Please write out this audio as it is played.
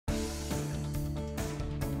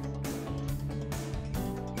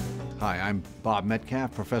Hi, I'm Bob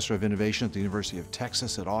Metcalfe, Professor of Innovation at the University of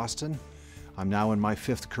Texas at Austin. I'm now in my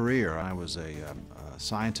 5th career. I was a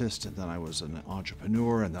scientist, and then I was an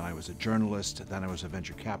entrepreneur, and then I was a journalist, and then I was a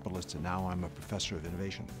venture capitalist, and now I'm a professor of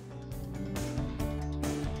innovation.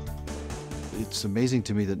 It's amazing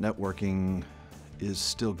to me that networking is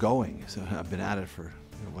still going. So I've been at it for,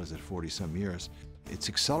 40-some years. It's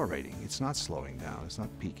accelerating. It's not slowing down. It's not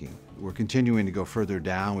peaking. We're continuing to go further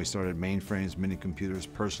down. We started mainframes, mini computers,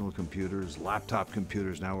 personal computers, laptop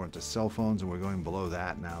computers. Now we're into cell phones, and we're going below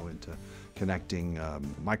that now into connecting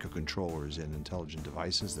microcontrollers in intelligent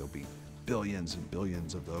devices. There'll be billions and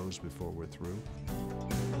billions of those before we're through.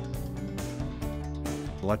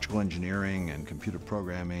 Electrical engineering and computer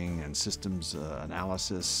programming and systems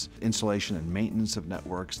analysis, installation and maintenance of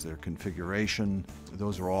networks, their configuration,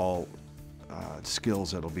 those are all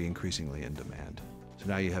skills that will be increasingly in demand. So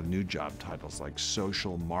now you have new job titles like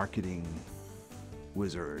social marketing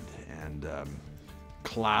wizard and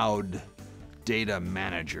cloud data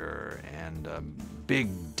manager and big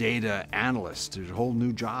data analyst. There's whole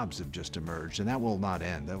new jobs have just emerged, and that will not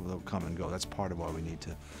end. They'll come and go. That's part of why we need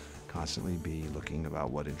to constantly be looking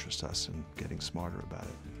about what interests us and getting smarter about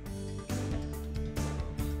it.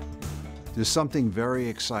 There's something very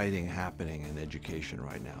exciting happening in education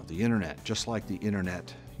right now. The internet, just like the internet,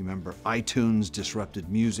 you remember iTunes disrupted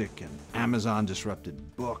music and Amazon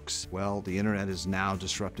disrupted books. Well, the internet is now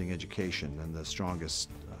disrupting education, and the strongest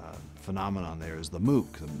phenomenon there is the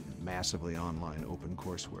MOOC, the massively online open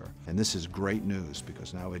courseware. And this is great news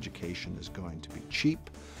because now education is going to be cheap.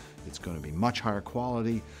 It's going to be much higher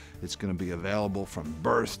quality. It's going to be available from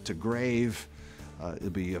birth to grave.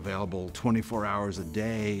 It'll be available 24 hours a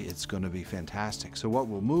day. It's going to be fantastic. So what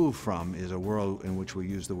we'll move from is a world in which we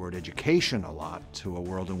use the word education a lot to a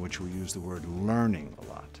world in which we use the word learning a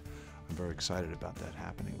lot. I'm very excited about that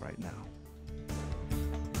happening right now.